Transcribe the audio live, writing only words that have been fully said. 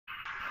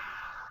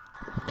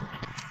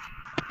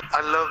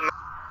I love.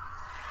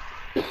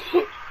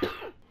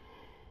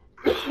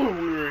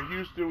 When we were in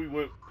Houston, we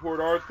went to Port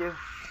Arthur,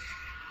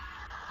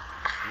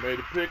 made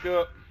a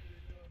pickup,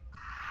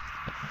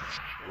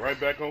 right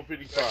back on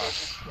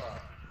 55.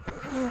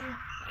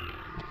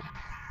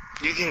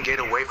 You can get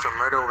away from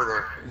murder over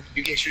there.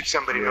 You can shoot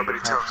somebody, nobody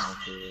tells.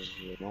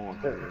 Yeah, no one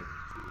cares.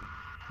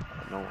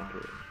 No one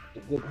cares.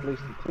 It's a good place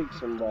to take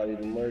somebody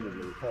to murder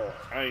them, huh?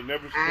 I ain't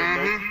never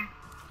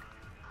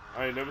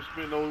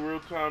spent no real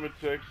time in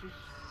Texas.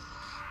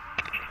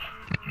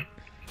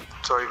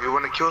 So if you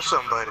want to kill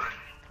somebody,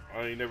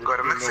 I ain't never go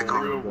to spent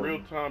Mexico. no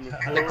real time in The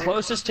Florida.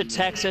 closest to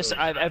Texas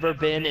I've ever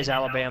been is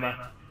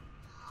Alabama.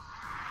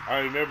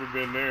 I ain't never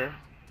been there.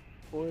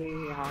 Never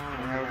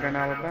been to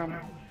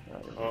Alabama.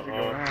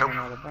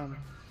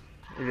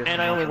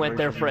 And I only went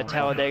there for a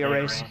Talladega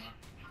race.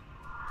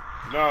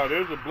 Nah,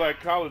 there's a black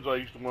college I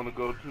used to want to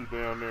go to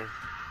down there.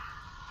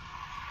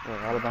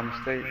 Alabama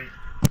State.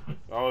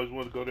 I always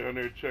want to go down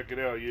there and check it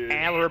out, yeah.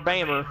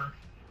 Alabama.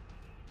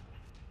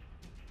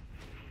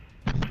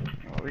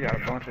 Oh, we got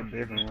a bunch of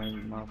different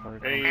ones,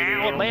 motherfuckers.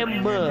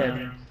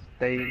 Alabama.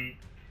 State.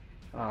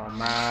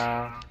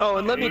 Mile. Oh,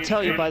 and let me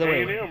tell you, by the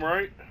way, A&M,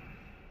 right?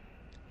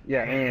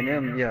 Yeah,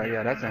 A&M.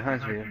 Yeah, that's in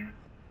Huntsville.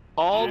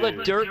 all the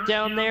dirt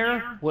down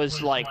there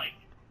was like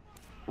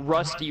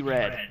rusty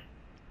red.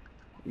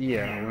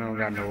 Yeah, we don't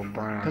got no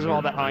brown. Because of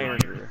all the iron.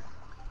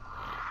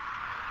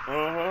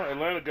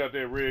 Atlanta got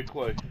that red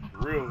clay,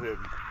 real heavy.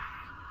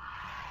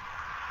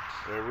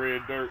 That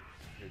red dirt,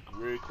 that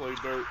red clay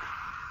dirt.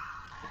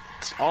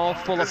 It's all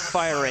full of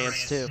fire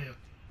ants too.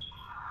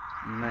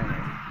 Man,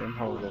 them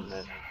hoes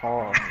are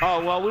hard.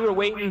 Oh, well, we were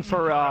waiting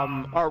for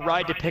our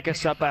ride to pick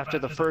us up after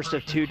the first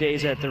of 2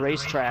 days at the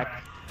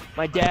racetrack.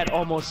 My dad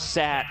almost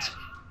sat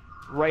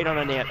right on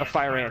a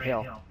fire ant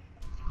hill.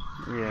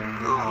 Yeah, them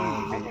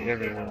hoes be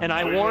everywhere. And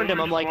I warned him,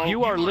 I'm like,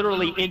 you are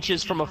literally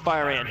inches from a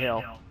fire ant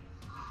hill.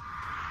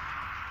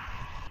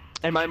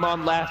 And my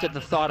mom laughed at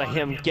the thought of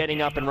him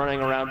getting up and running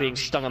around being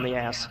stung on the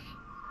ass.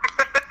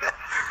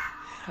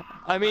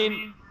 I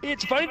mean,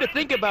 it's funny to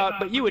think about,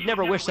 but you would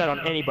never wish that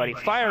on anybody.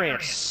 Fire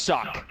ants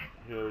suck.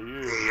 Hell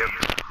yeah.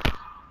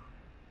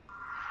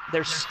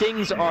 Their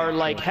stings are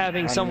like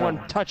having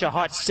someone touch a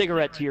hot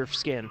cigarette to your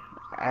skin.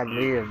 I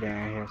live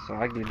down here, so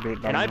I get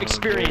bit by And I've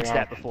experienced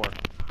that before.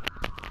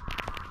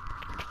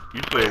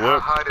 You Wait, say how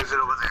what? hot is it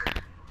over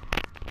there?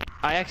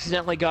 I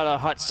accidentally got a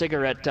hot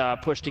cigarette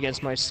pushed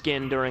against my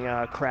skin during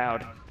a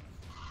crowd.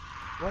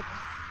 What?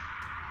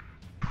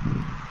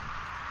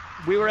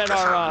 We were at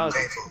our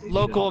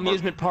local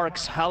amusement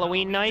park's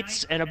Halloween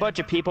nights, and a bunch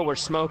of people were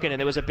smoking, and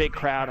there was a big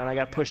crowd, and I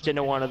got pushed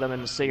into one of them,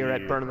 and the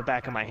cigarette burned in the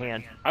back of my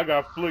hand. I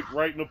got flicked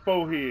right in the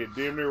forehead,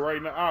 damn near right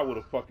in the eye with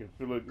a fucking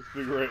cigarette.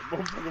 Motherfucker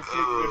flicked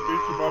that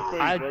bitch in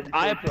my face.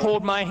 I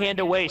pulled my hand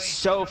away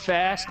so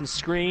fast and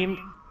screamed.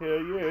 Hell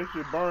yeah, that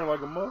shit burned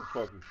like a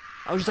motherfucker.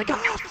 I was just like,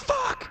 oh,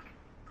 fuck!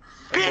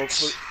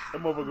 Bitch!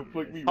 That motherfucker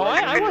flicked me Oh,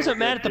 right in I the wasn't head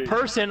mad at the with that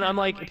person. I'm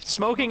like,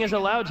 smoking is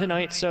allowed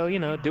tonight, so, you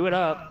know, do it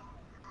up.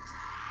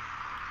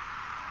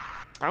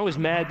 I was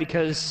mad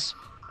because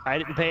I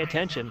didn't pay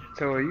attention.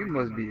 So you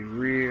must be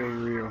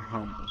real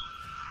humble.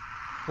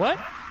 What?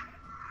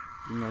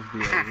 You must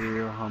be a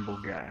real humble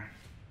guy.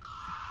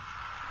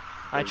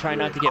 I try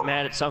not to get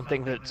mad at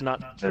something that's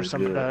not for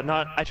some.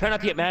 I try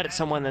not to get mad at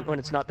someone when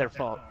it's not their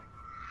fault.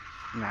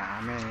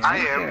 Nah, man. I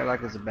don't am. care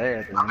like it's a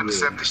bad thing. I'm gonna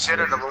accept the shit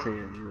out of I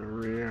them. you're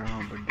a real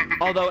humble dude.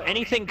 Although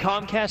anything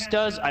Comcast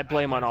does, I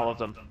blame on all of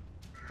them.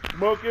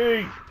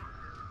 Smokey!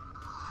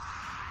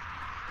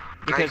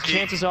 Because Nike.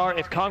 chances are,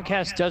 if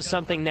Comcast does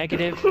something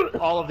negative,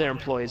 all of their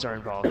employees are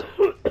involved.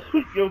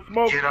 Yo,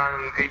 Smokey! Get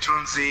on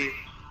H1Z.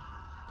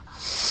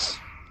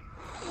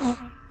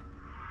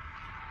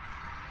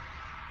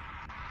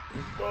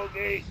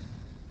 Smokey!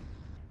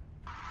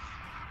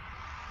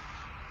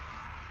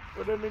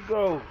 Where did it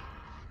go?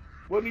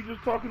 Wasn't he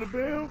just talking to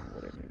Bill?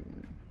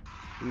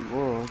 He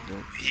was,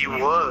 but He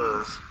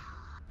was.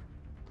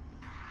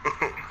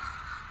 I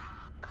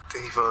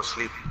think he fell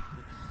asleep.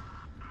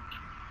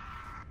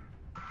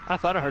 I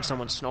thought I heard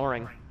someone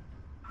snoring.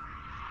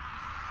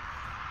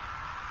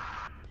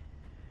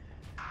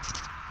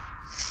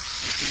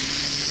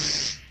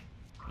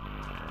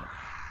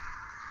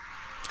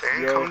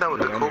 Dang, come down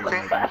with the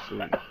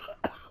cocaine.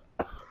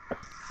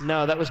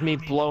 No, that was me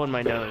blowing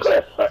my nose.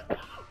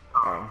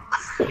 oh.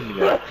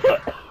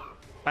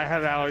 I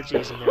have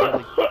allergies and they're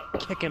really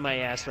kicking my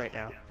ass right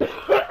now.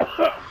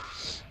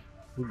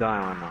 I'm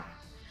dying right now.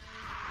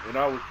 And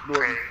I was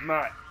snorting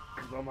snot,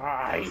 because I'm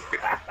high.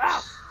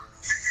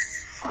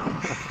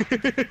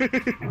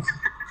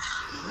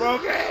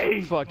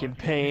 Smokey! Fucking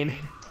pain.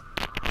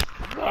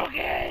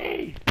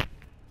 Smokey!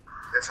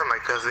 That's how my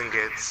cousin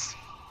gets.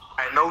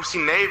 I know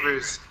some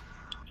neighbors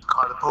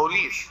call the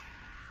police.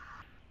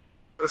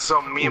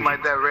 So me and my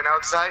dad ran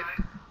outside,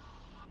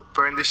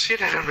 burned the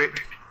shit out of it.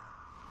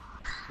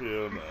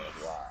 Hell no.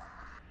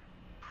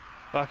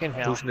 Fucking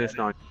hell. And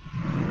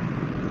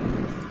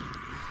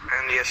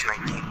yes,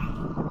 Nike.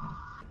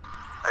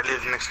 I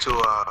live next to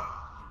a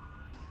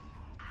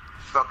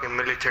fucking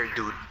military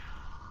dude.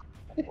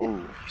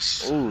 Ooh,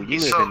 ooh, you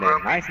He's live so in that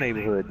grumpy. nice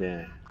neighborhood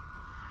then.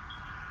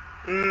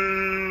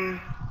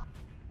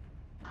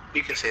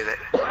 You can say that.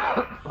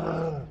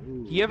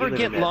 Ooh, You ever live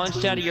get in that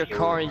launched out of your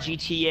car in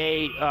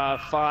two-story.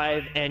 GTA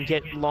 5 and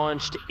get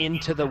launched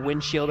into the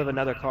windshield of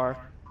another car?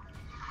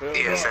 Hell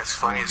Yes, no. that's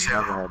funny I as ain't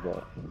never hell. had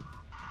that.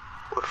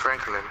 With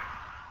Franklin.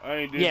 I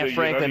ain't did Yeah, that yet. I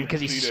Franklin, need to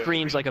because he see that.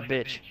 screams like a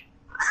bitch.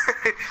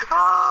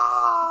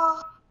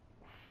 Ah!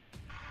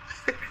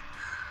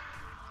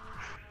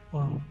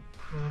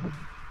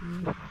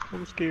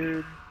 I'm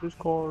scared. There's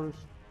cars.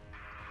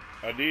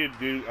 I did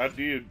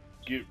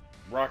get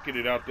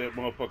rocketed out that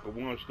motherfucker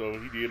once though.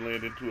 He did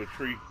land into a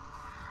tree,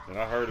 and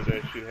I heard of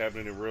that shit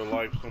happening in real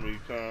life so many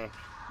times.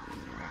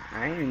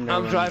 I ain't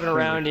never I'm driving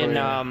around in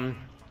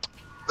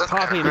That's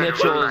Poppy kinda hurt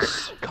in real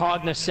Mitchell's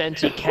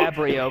Cognoscenti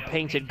Cabrio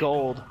painted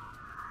gold.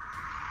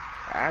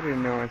 I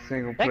didn't know in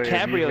single That player if you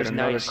hit Cabrio's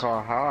another nice.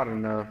 car hard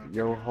enough,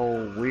 your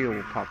whole wheel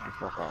will pop the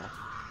fuck off.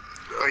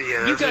 Oh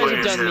yeah, You that's guys funny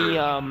have as done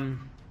hell. the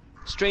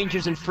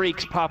Strangers and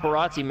Freaks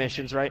paparazzi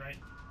missions, right?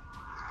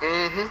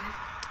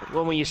 Mm-hmm.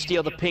 When you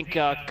steal the pink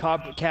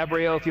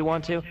Cabrio if you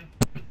want to?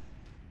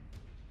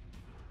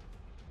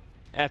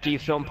 After you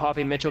film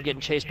Poppy Mitchell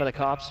getting chased by the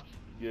cops?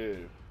 Yeah.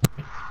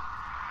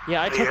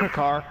 Yeah, I took Yeah. her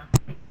car.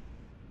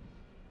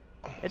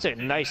 It's a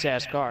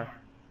nice-ass car.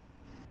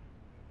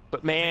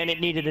 But man, it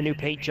needed a new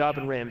paint job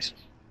and rims.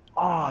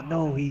 Oh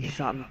no, he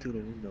shot me through the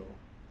window.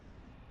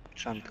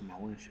 Shot me through my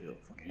windshield.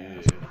 Fucking Yeah.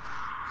 asshole.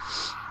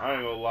 I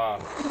ain't gonna lie.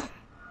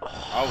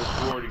 I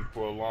was boarding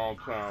for a long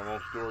time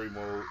on story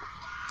mode.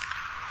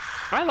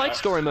 I like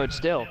story mode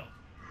still.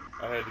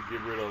 I had to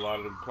get rid of a lot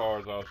of them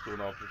cars I was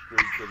stealing off the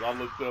street because I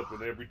looked up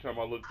and every time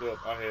I looked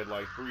up, I had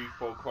like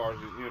 3-4 cars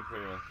in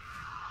impound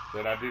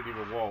that I didn't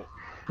even want.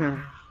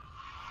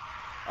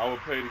 I would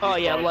pay to get Oh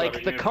yeah, cars like out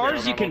of the impound,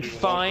 cars you I can don't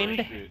even want find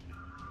that shit.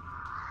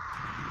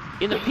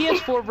 in the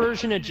PS4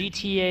 version of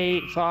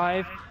GTA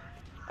 5.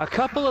 A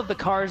couple of the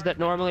cars that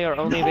normally are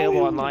only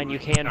available online you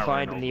can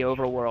find in the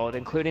overworld,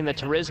 including the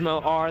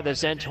Turismo R, the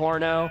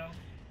Zentorno.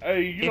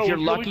 Hey, you know If you're what's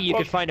really lucky, you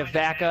could find a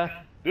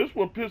Vaca. This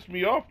what pissed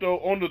me off though.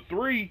 On the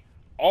 3,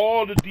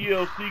 all the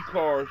DLC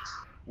cars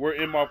were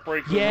in my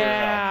Franklin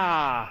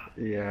warehouse.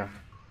 Yeah, Yeah.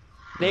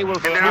 they were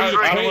free they're I to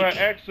free. don't have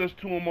take. access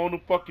to them on the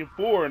fucking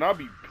 4, and I'll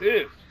be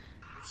pissed.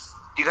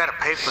 You gotta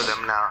pay for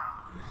them now.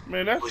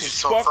 Man, that's Which is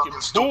some so fucking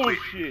fucking stupid.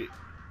 bullshit.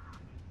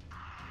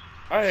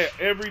 I had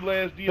every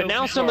last DLC But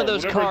now some of car.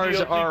 those Whenever a cars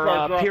DLC are car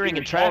dropped, appearing it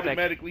in was traffic.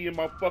 automatically in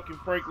my fucking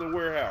Franklin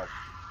warehouse.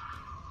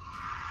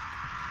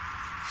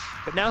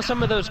 But now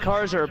some of those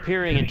cars are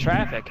appearing in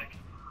traffic.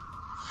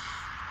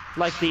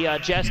 Like the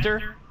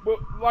Jester. But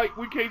like,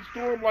 we can't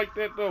store them like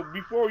that though.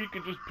 Before you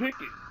could just pick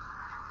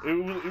it.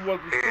 It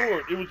wasn't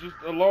stored. It was just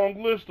a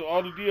long list of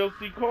all the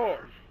DLC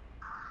cars.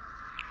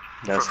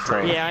 That's For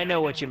free. tough. Yeah, I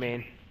know what you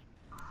mean.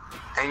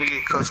 And you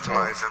can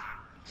customize them.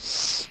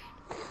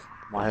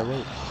 My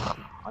wait.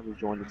 I just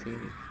joined the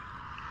team.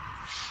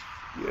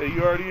 Yeah,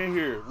 you already in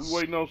here. We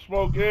waiting on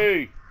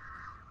Smokey.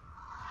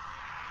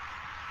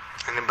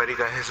 Anybody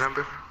got his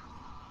number?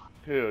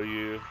 Hell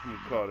yeah. Let me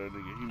call that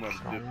nigga. He might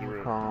have dipped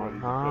around. Call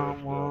Somebody's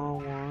passed out.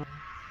 911.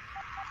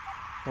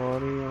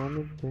 Party on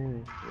the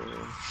dance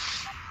floor.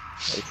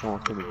 Hey,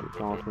 someone finish it.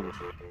 Someone finish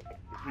it.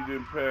 If he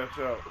didn't pass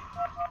out.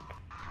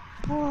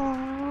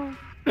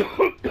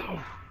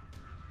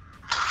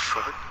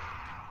 Fuck.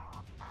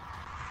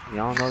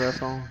 Y'all know that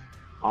song?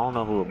 I don't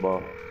know who it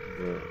bought.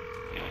 Yeah.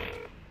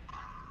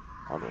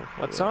 I don't know.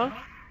 What song?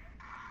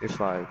 It's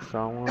like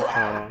someone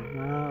call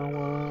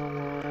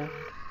 911.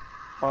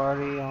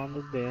 Party on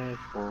the dance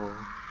floor.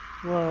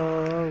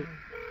 Whoa.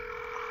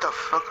 What the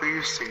fuck are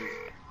you singing?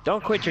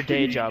 Don't quit your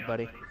day job,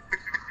 buddy.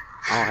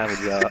 I don't have a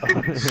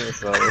job.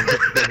 So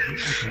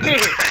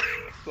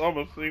So I'm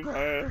gonna sing my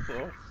ass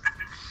off.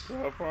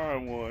 Till I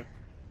find one.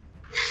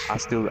 I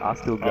still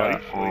Oh,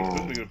 got he's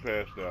asleep. This nigga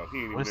passed out. He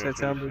ain't even when's answering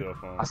September? his cell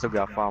phone. I still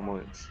got 5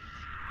 months.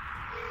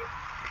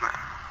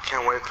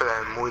 Can't wait for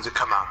that movie to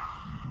come out.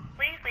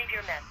 Please leave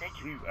your message.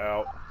 He's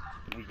out.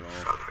 We gone.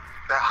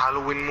 That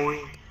Halloween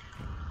movie.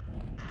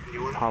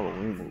 New one?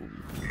 Halloween movie.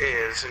 Yeah,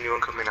 there's a new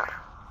one coming out.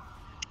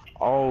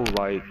 Oh,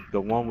 like the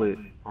one with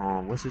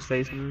what's his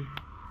face name?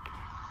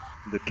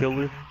 The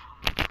killer.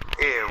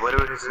 Yeah,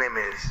 whatever his name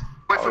is.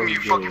 Wait for Oh, me,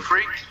 you yeah. fucking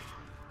freak.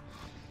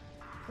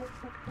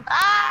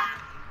 Ah!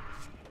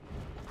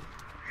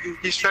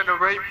 He's trying to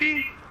rape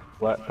me?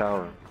 Black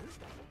Power.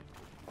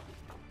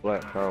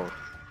 Black Power.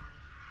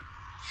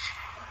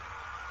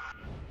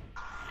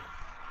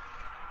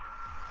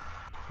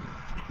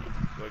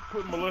 Like,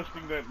 quit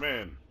molesting that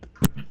man.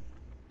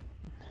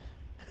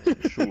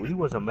 Shoot, he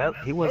wasn't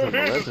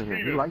molesting him.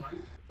 He liked it.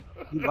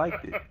 He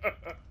liked it.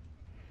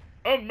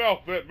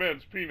 Unmouth that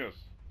man's penis.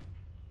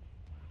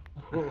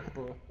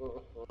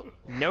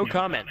 No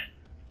comment.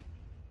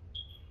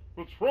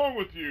 What's wrong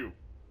with you?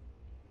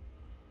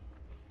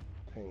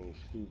 Ain't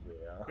stupid,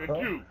 And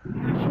you?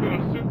 You're just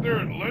gonna sit there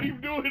and let him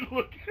do it?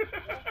 Look.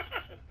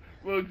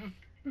 Well,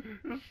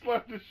 just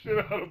slap the shit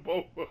out of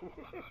both of them.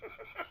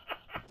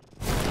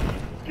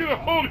 Get a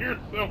hold of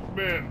yourself,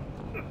 man.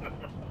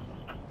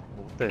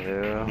 What the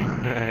hell?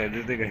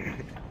 This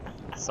nigga.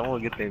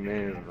 Someone get their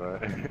mans, bro.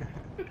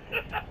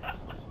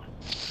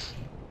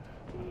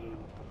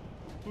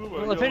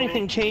 Well, if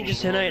anything changes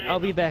tonight, I'll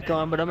be back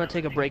on, but I'm gonna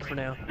take a break for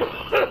now.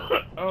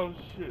 Oh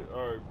shit!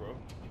 All right, bro.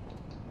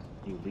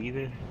 You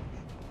leaving?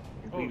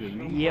 You leaving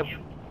me? Yep. You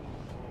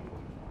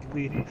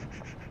leaving?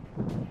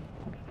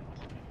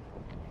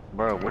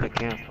 Bro, where the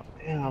campfire?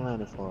 Damn, I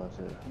landed far as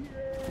hell.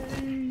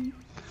 Yay!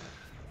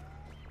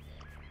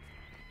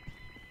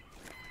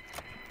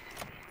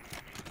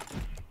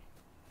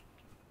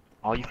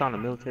 Oh, you found a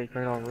military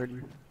crate already?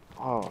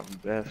 Oh, you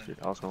bastard.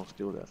 I was gonna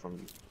steal that from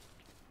you.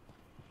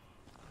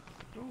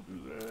 Don't do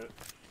that.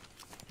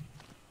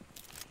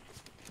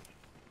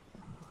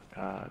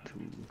 God, too.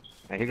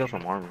 Hey, here goes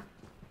some armor.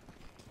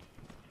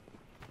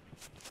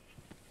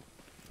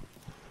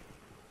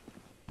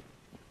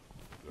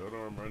 That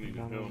armor, I need a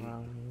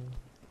helmet.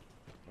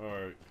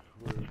 Alright,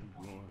 where are we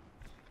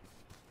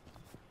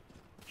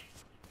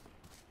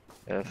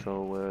going?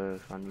 SOS,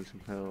 I need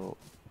some help.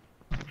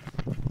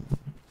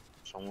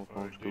 Someone come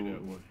Alright, through.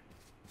 that way.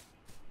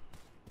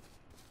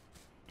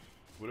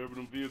 Whatever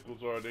them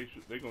vehicles are, they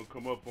gonna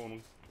come up on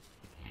them.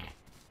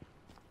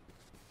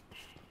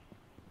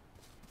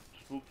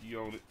 Spooky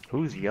on it.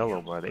 Who's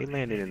yellow, bro? They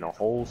landed in the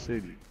whole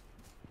city.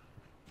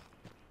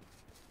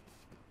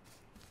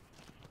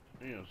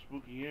 Damn,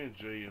 Spooky and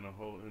Jay in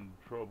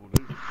trouble.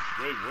 Jay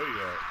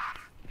way out.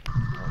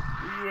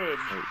 Where you at,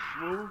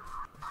 Smooth?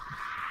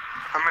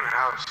 I'm in the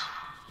house.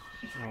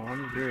 Oh,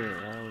 I'm good.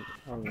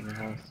 I was in the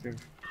house too.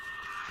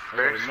 I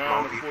got a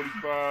 9 to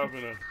 45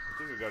 and I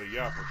think I got a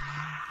yapper.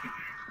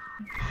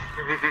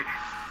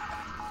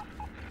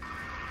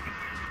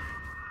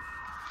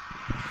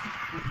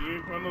 Spooky, you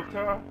ain't found no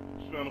car?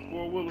 Just found a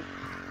 4-wheeler?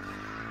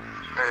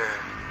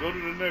 Go to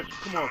the next,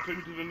 come on, take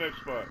me to the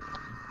next spot.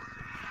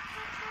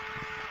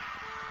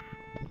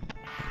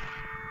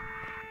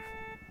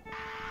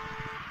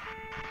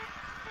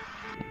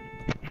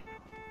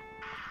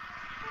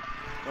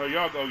 Oh,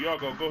 y'all go,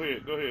 go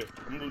ahead.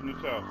 I'm looting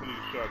this house, I need a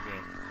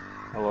shotgun.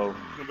 Hello.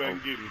 Come back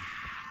and get me.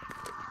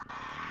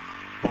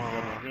 Got my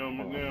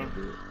helmet now.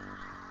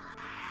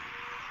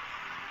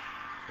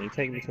 Can you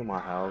take me to my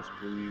house,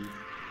 please? Look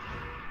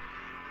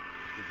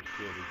at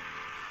silly.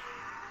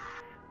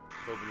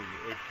 Hoping there's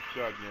an extra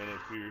shotgun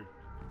up here.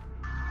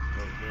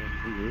 No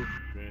bandages.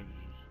 Bandages.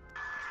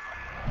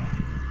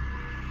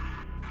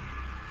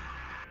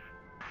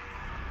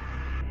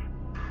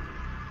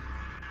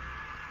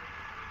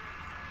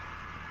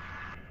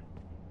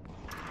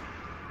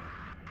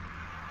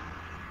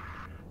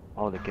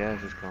 Oh, the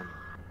gas is coming.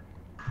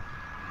 Oh,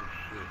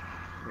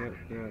 shit. Yep,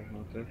 yeah,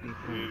 most definitely.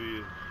 Yeah, it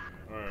is.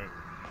 Alright.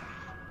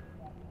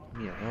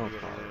 Yeah, I hell,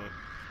 gotta run.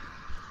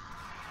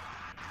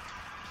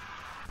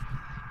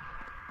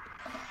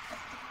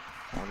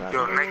 Yo, I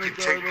don't Nike, wanna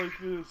die take like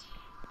this.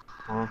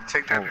 Huh?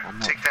 that, Oh, I'm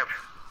not. take that.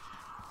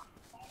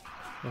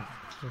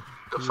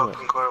 The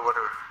fucking car,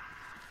 whatever.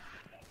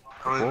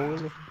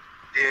 Four-wheeler?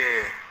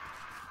 Yeah.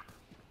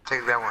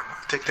 Take that one.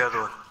 Take the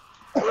other one.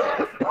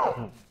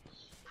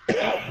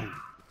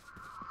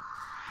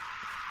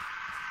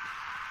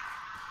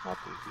 Not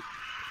this.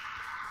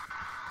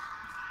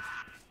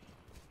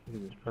 Look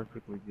at this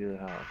perfectly good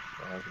house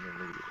that hasn't been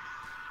looted.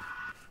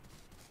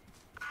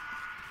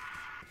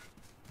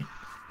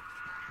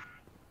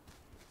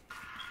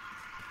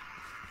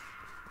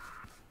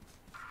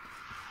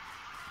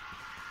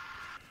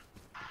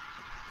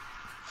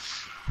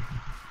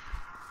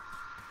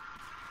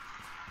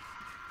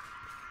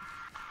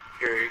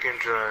 Here, you can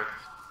drive.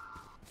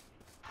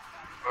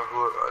 Let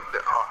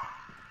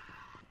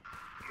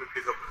me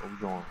pick up. Where we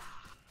going?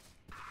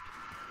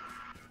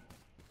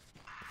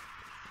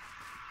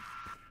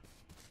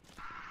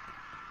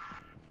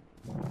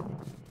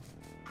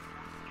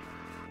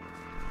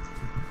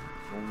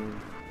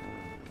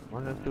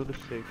 Running through the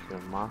 6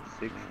 in my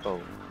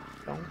 6-4.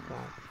 Don't.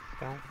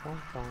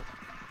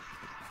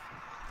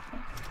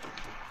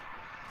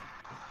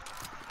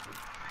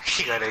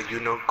 She got a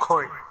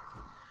unicorn.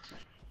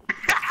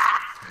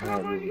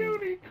 I'm a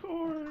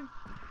unicorn!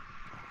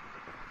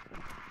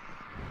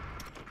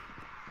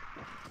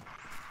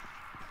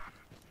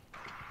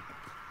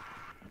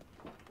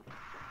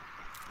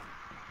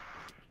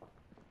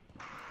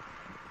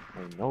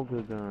 Ain't no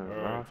good gun.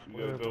 Alright, I we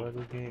swear, gotta go. bro,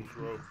 this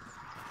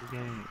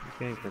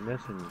game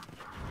finessing me.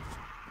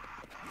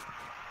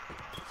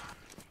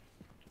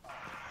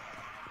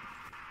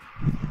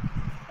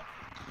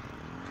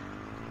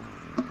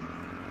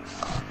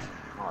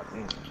 Oh,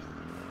 damn.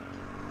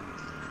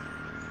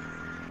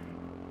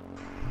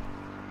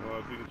 Oh,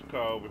 I think it's a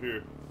car over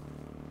here.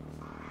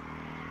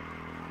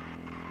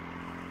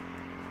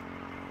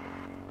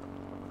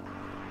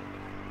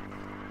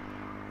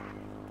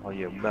 Oh,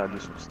 yeah, we gotta do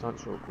some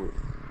stunts real quick.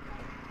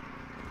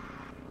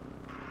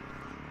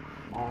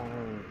 Oh,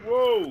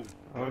 Whoa!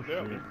 Oh, Not that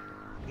shit. one.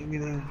 give me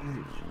that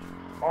bitch.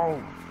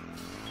 Oh.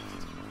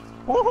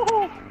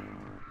 Woo!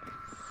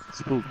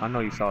 Spook, I know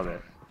you saw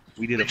that.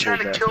 We did a You full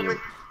trying to kill me? backflip.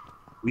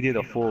 We did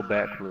a full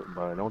backflip,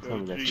 bro. Don't tell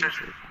me that Oh, shit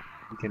Jesus. was.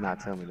 You cannot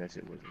tell me that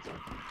shit wasn't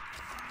something.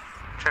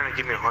 Trying to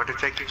give me a heart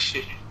attack and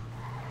shit.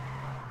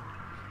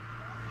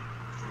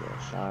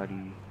 Yeah,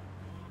 shoddy.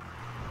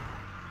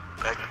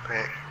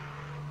 Backpack.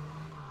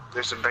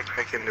 There's a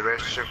backpack in the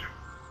restroom.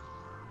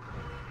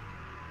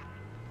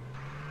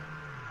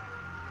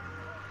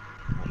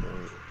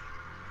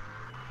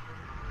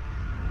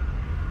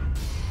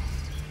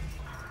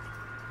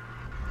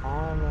 All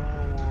I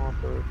want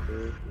for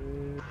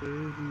Christmas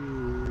is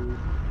you.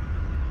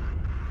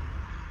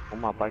 On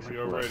my bicycle.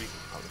 We already.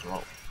 I was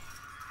wrong.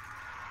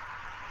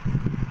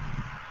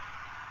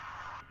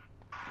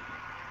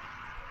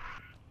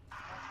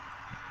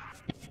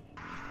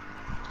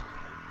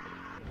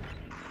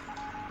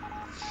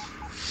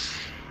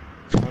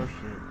 Oh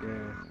shit,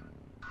 gas.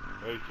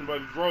 Hey,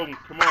 somebody's rolling.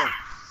 Come on.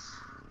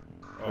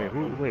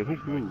 Wait, who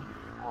blew?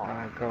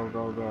 Alright, go. I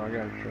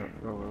got a truck.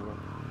 Go.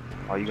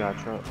 Oh, you got a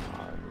truck?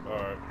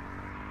 Alright.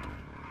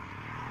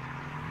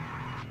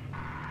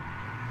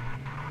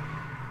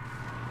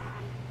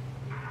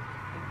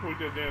 Don't point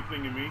that damn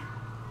thing at me.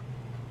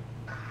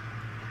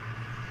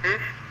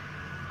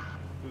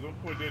 Don't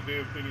point that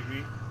damn thing at me.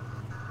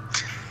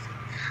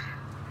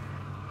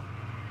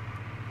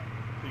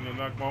 You're gonna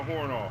knock my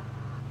horn off.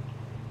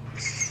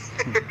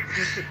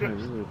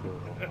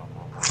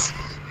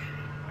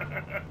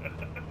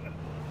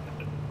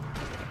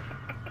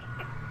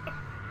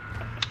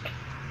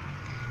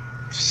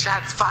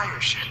 Shots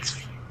fired, shots.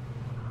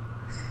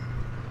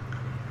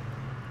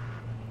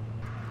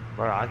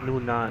 Bro, I do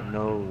not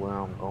know where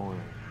I'm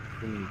going.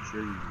 Too many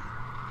trees.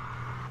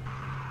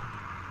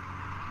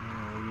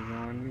 You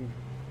going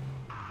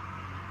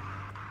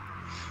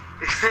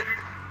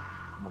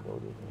I'm gonna go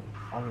this way.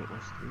 Oh wait,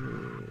 what's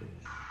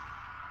this?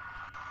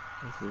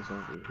 What's this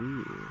over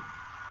here?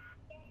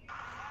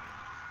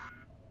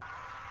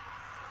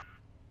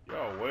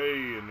 Y'all way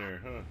in there,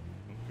 huh?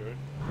 Okay.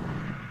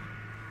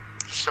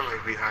 Somebody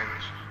behind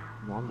us.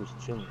 No, I'm just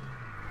chilling.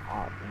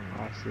 Oh damn,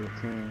 I see a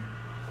team.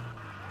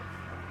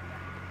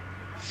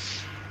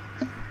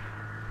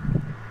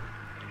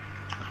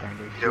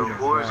 Yo,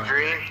 who is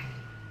green?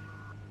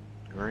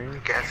 green? The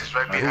gas is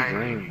right Who behind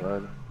me. green,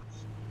 bud?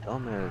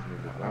 Dumbass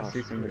nigga. I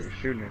see somebody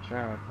shooting a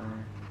child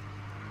thing.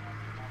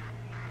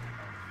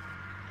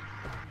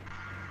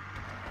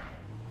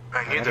 I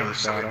knew there was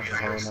somebody That's a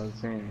behind whole us.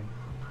 nother team.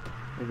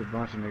 There's a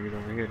bunch of niggas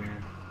over here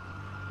then.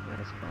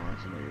 That's a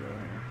bunch of niggas over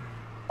here.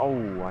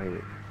 Oh, I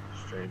hit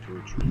straight into a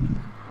tree.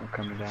 I'm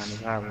coming down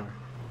this highway.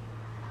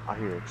 I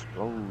hear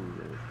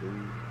explosions, dude.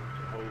 There's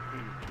a whole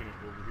thing camp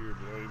over here,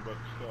 but I ain't about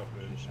to stop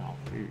at It's it. all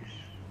fish.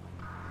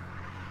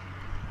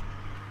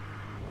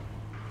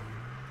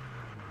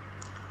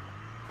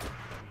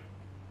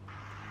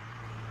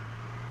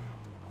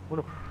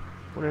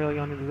 What the hell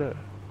y'all niggas at?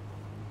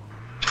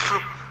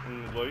 In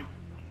the lake,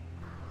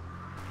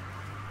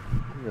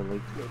 I'm gonna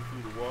lake go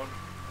through the water.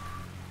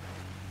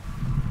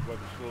 About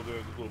to slow down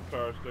at this little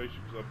power station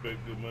because I bet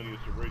good money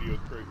it's a radio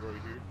crate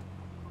right here.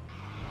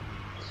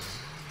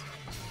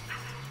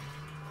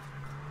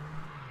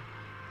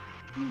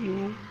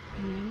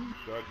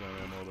 Shotgun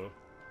ammo though.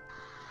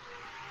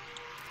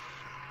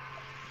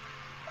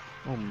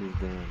 Open this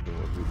damn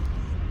door, dude.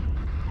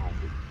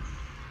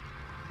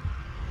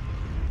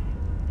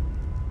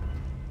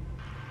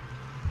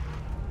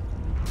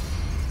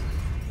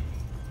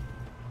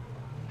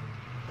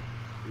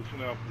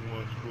 Listen out for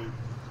one, Spook.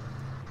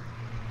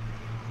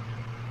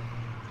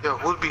 Yo,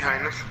 who's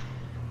behind us?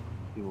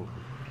 People,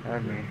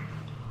 That's me.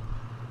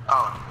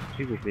 Oh,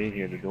 people being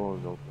here, the door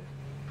is open.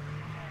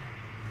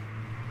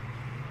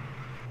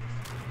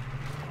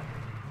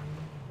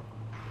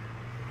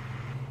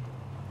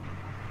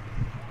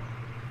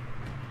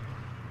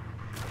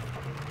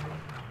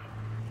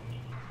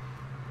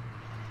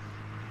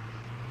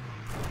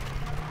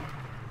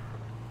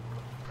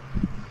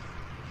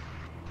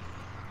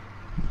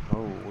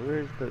 Oh,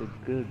 where's the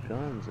good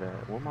guns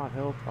at? Where my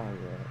hellfire at?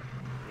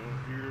 Down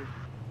here.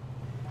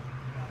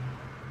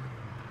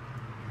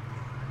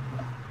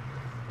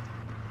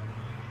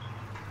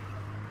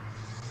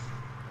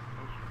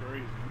 That's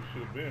crazy. You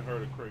should have been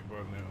heard a crate by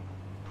now.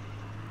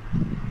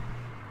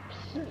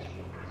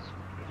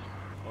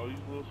 Oh, these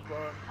little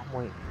spots? I'm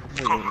waiting.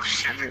 Oh,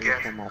 shit, the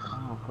gas. For my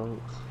pound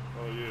coat.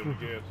 Oh yeah, the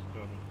gas is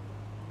coming.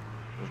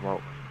 Let's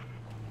roll.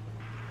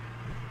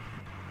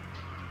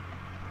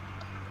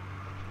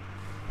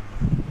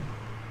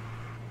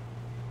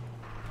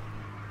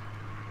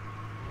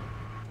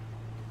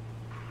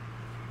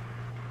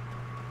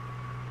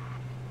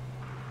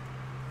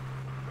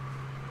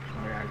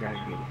 Oh yeah, I gotta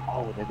get it.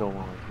 Oh, they go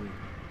on too.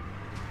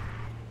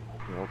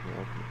 Open.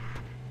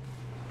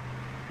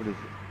 What is it?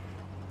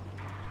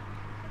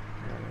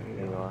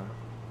 There you are.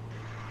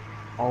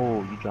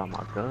 Oh, you got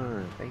my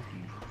gun. Thank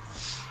you.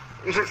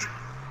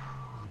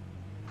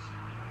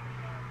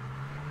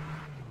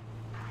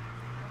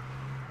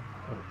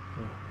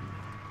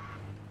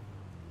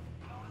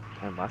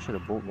 Damn, I should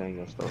have bolt gang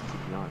your stuff, to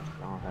be honest.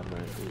 I don't have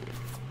nothing to do with it.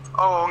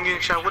 oh, I'm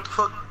getting shot. What the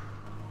fuck?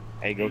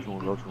 Hey, go to him,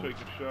 go to him. Take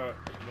a shot.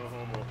 No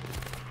homo.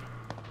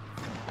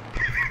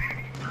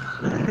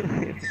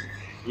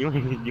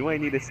 You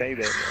ain't need to say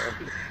that,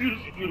 bro.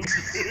 You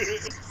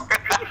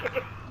stupid.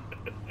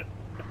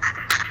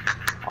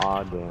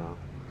 Aw, damn.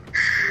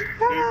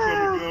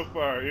 Incoming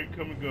gunfire,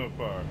 incoming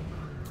gunfire.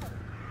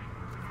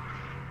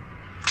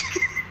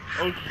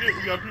 Oh shit,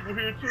 we got people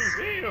here too,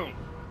 damn!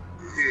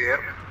 Yep,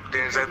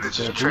 there's at the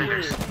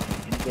trailers. Use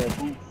that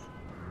booth.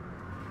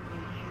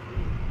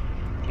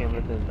 Can't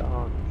let them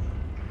dogs.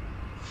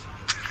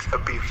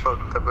 I'd be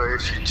fucked up, I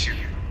shoot you.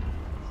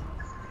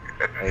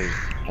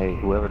 Hey,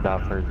 whoever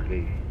died first,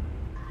 leave.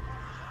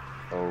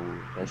 Oh,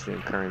 that should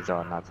encourage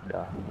y'all not to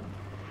die.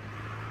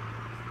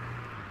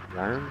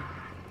 Learn?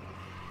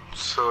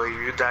 So if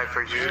you die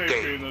first, I you're ain't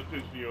gay. paying no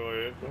attention to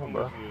your ass. I'm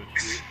bro. listening to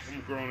shit. I'm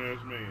a grown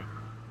ass man.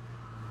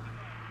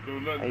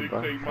 Don't nothing Hey,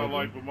 bro. dictate my Hey,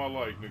 life but my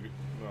life, nigga.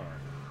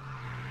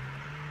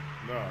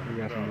 Nah. We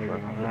got some Nah.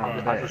 niggas I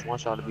around just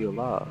want y'all to be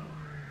alive.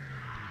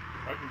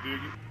 I can dig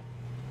it.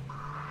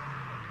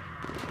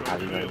 I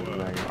just Don't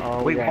like, say it, Oh,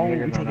 wait, we got we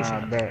niggas take on a our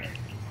shot. back.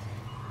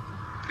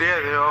 Yeah,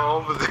 they're all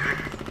over there.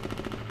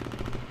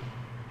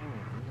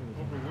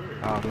 over where?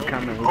 Oh, we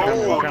coming, we Oh, coming,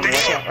 we coming.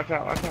 damn. Watch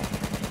out, watch out.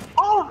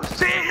 Oh,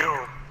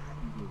 damn!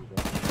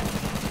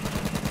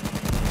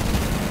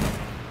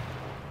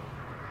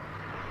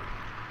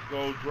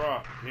 Go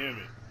drop, damn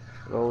it.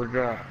 Go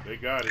drop. They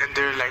got it. And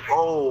they're like,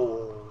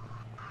 oh.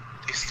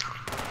 This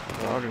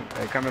Oh,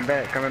 hey, coming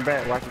back.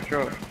 Watch the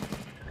truck.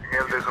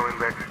 yeah, they're coming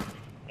back.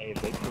 Hey,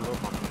 they pull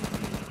up on me.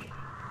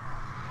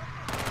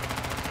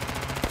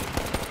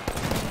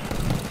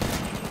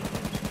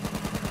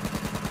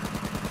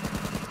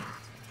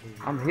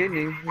 I'm hitting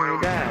you. You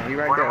ain't down. You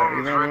right One of there. them You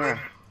is ran running. around.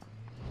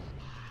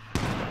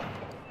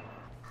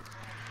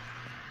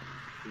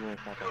 You wanna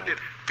stop You that?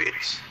 little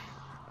bitch.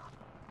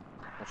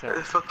 Watch Where the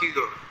out. fuck you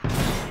go?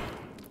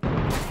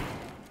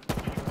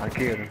 I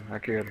killed him. I'm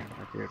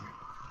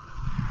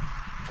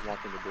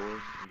walking the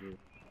doors.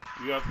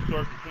 You got the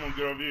circle. Come on,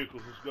 get our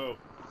vehicles. Let's go.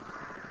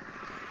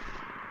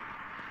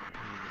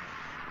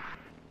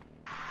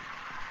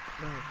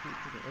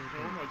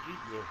 Where my Jeep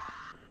go?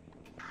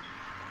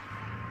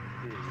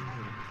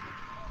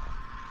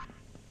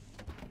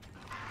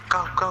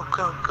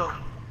 Go.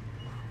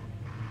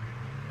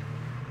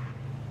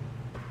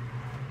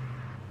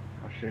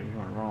 Oh shit, we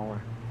went the wrong way.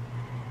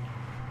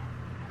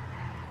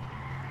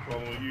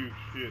 Following you,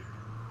 shit.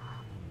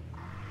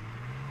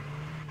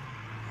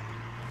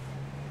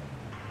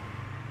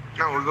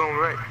 No, we're going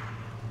right.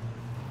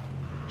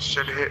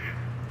 Straight ahead.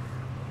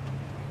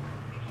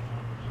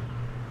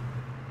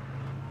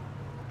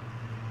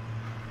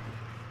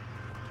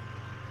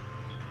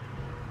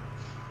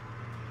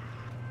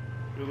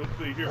 Here, let's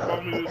see. Here,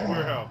 follow me to this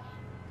warehouse.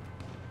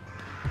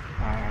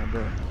 Alright,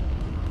 good.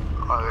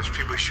 Oh, there's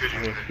people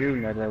shooting. They're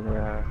shooting at that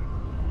warehouse.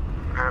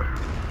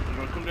 Yeah. We're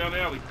gonna come down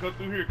the alley. Cut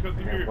through here, cut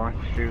through Got a here. bunch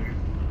of shooting.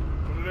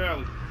 Come to the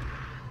alley.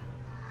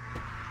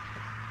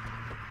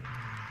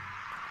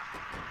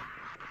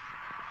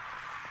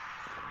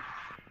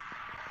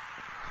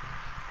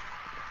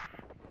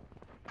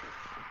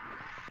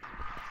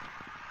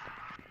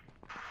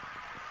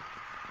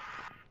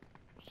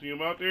 See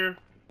him out there?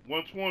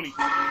 120.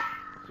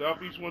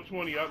 Southeast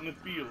 120 out in the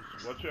fields.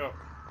 Watch out.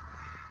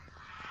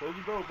 Close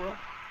the door, bro. There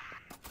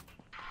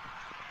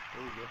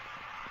we go.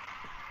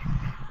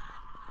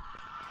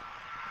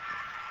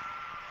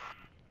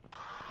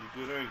 Get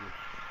good angles.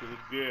 Till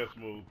this gas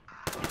move.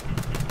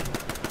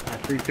 I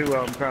see two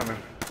of them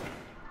coming.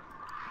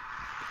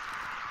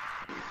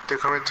 They're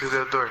coming to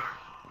the door.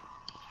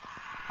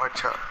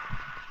 Watch out.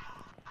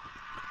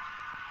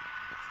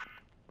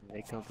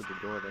 They come to the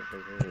door that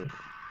they heard.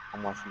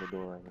 I'm watching the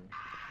door right now.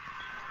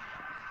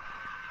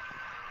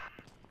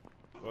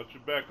 Watch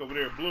your back over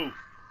there, Blue.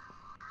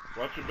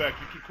 Watch your back.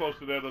 You're too close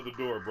to that other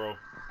door, bro.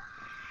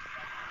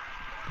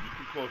 You're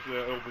too close to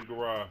that open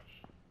garage.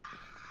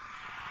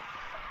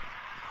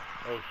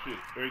 Oh shit,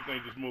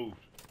 everything just moved.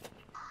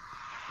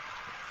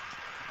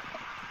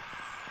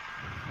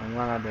 Don't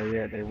run out there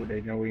yet. They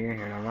know we in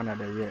here. Don't run out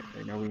there yet.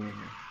 They know we in here.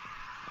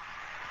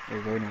 They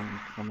waiting on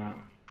us to come out.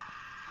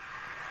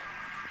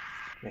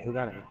 Hey, who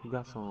got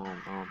some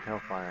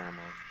hellfire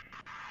ammo?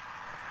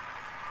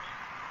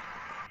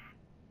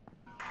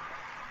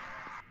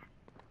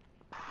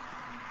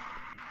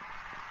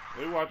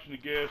 They watching the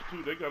gas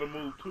too. They gotta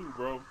move too,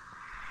 bro.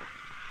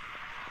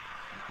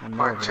 I know,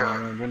 Watch but I out.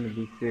 don't want them to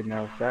be sitting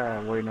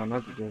outside waiting on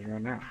us to just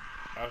run out.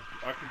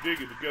 I can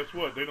dig it, but guess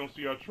what? They don't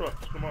see our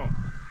trucks. Come on.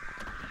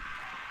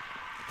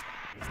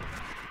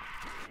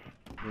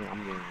 Yeah,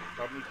 I'm getting.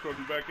 Stop this truck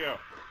and back out.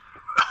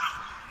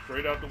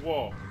 Straight out the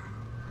wall.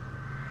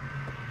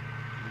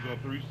 We're going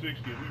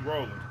 360 and we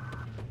rolling.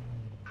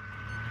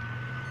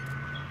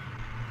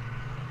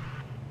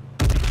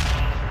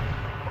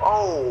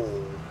 Oh.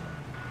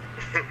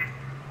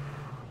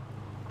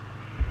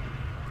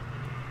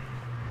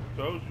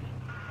 Told you.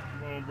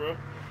 Come on, bro.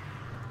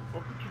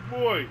 Fuck with your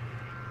boy.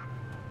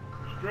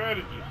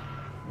 Strategist.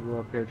 We go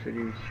up there to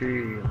these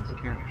trees and this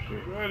camp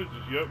shit. Strategist.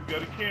 Yep, we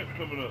got a camp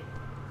coming up.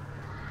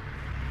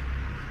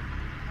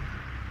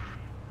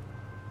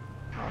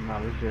 Oh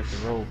no, it's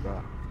just a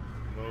roadblock.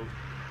 No.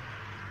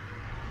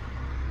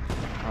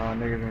 Oh,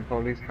 niggas in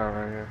police car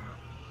right here.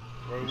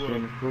 Right You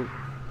seen the what? swoop?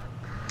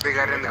 They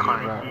got in the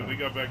car. They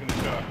got back in the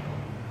shop.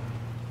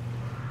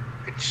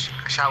 It's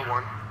shot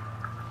one.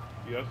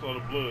 Yeah, I saw the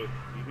blood.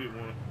 He hit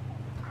one.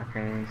 I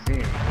can't even see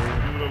him. He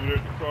was over there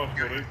at the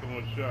crossroad. They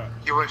someone shot.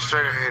 He went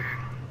straight ahead.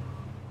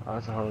 Oh,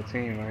 that's a whole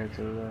team right here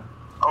to the left.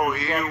 Oh,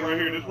 This rock right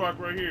here. This rock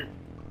right here.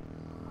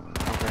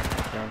 Okay,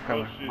 I'm Oh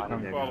coming. shit! He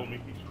follow me.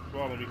 He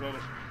follow me. Hold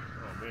on.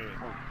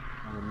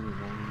 Oh man.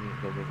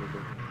 Go.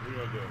 Where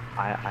y'all go? I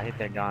hit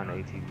that guy on the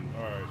ATV.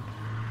 All right.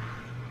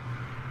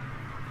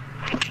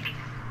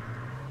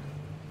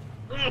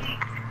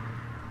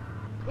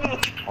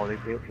 Oh, they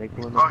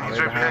pulling Oh, up. he's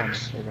They're right behind behind us.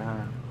 us. They're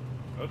behind.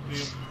 I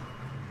see him.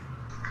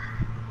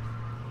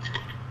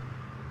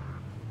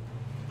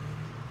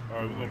 All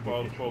right, we're gonna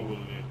follow the four-wheeler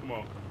then. Come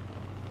on.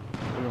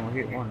 We're gonna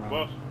hit one.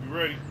 Boss, you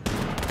ready?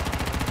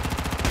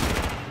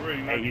 You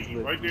ready? Hey, he's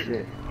lit. Right there.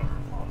 Shit.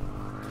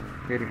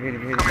 Hit him, hit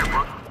him, hit Come him. here,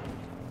 bro.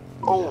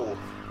 Oh,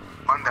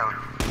 one down.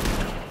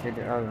 Hit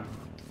the other.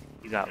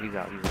 He's out.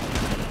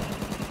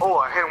 Oh,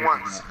 I hit him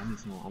once.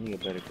 I need a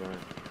better gun.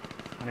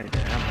 I need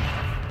that ammo. I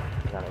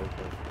got an AK.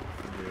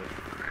 I'm good.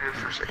 I hit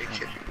first aid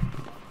kit.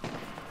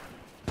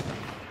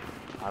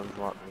 I was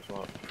locked.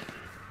 All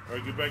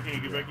right, get back in.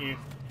 Get back in.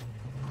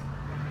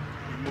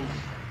 Keep moving.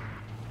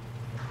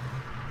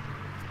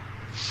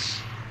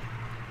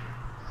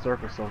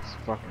 Circle's so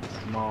fucking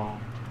small.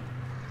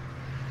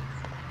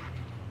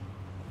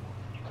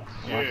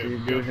 Yeah, Watch these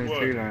guess dudes in the what?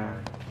 tree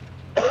line.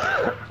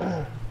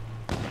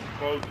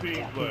 4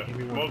 teams left.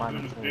 Most of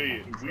them is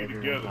dead. We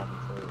together.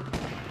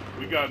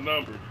 We got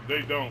numbers.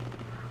 They don't.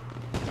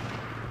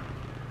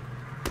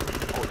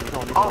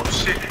 Oh,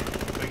 shit.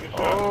 Take a shot.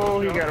 Oh,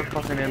 he Take a got a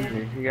shot. fucking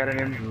MG. He got an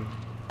MG.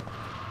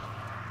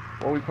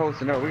 What we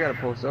posting up? We gotta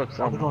post up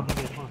something. Yo,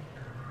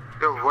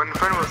 one in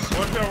front of us.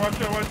 Watch out,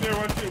 watch out, right there,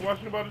 watch it.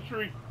 Watching about the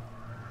tree.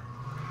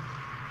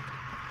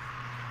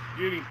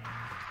 Get him.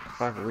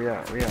 Fuck it, we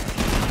out. There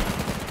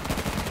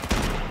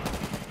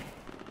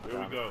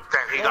we go.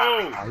 Damn, he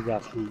got me. I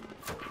got two.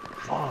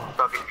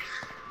 Fuck it.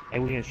 Hey,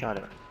 we getting shot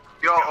at.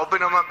 Yo,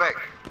 open up my back.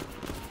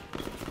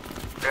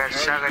 That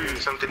shot like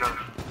something up.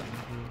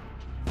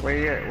 Where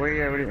you at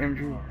with the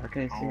MG? I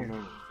can't see I don't him.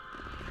 know.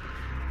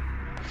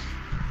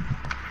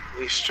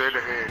 He's straight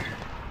ahead.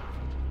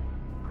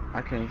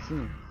 I can't see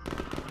him.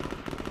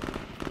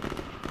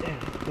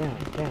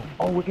 Damn.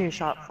 Oh, we're getting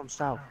shot from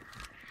south.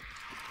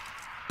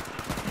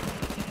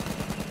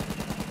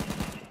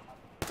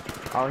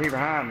 Oh, he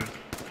behind me.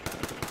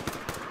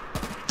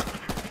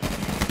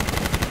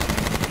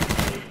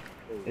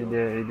 He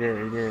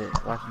did.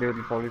 Watch the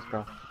building police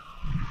car.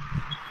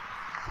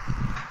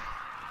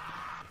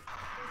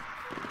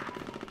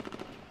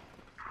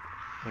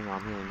 Hang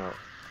on, I'm healing up.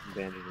 I'm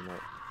bandaging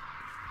up.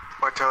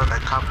 Watch out with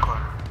that cop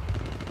car.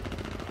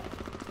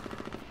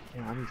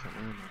 Yeah, I need some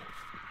ammo.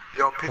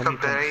 Yo, pick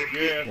up that AP.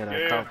 Yeah, that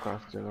Yeah. cop car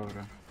still over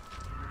there.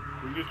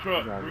 Bring your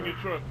truck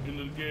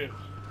into the gas.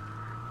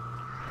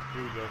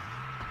 Here we go.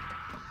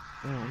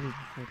 Yeah, I need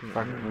fucking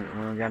Fuck it, we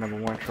don't got number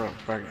one truck.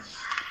 Fuck it.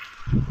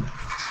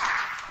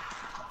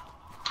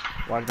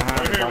 Watch behind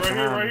us, watch behind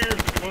us. Right here.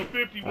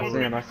 150, I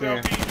see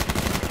him. southeast.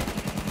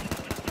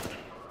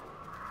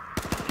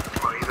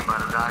 Oh, he's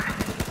about to die.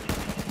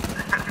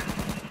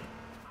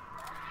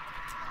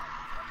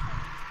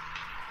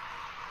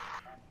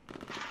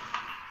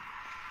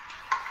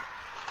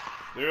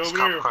 They're over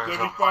Cop there. cars on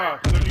 75,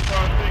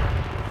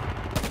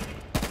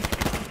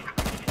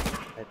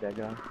 75, 6. Hit that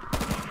guy.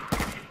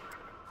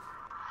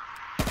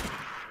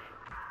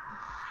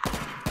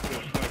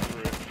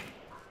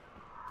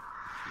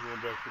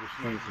 Back to the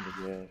He's sniper.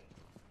 in the gas.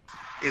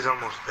 He's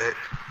almost dead.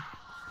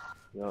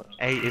 Yo,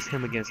 hey, it's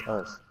him against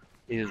us.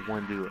 It is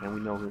one dude, and we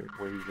know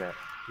where he's at.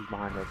 He's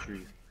behind that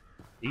tree.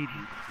 He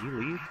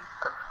leave?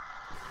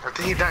 I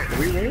think he died.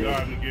 We ready?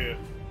 Got him again.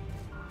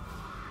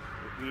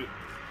 That's it.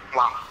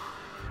 Wow.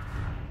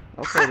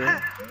 Okay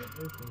then.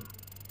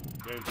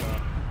 Game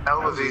time. That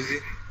was easy.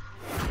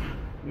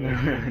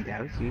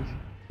 That was easy.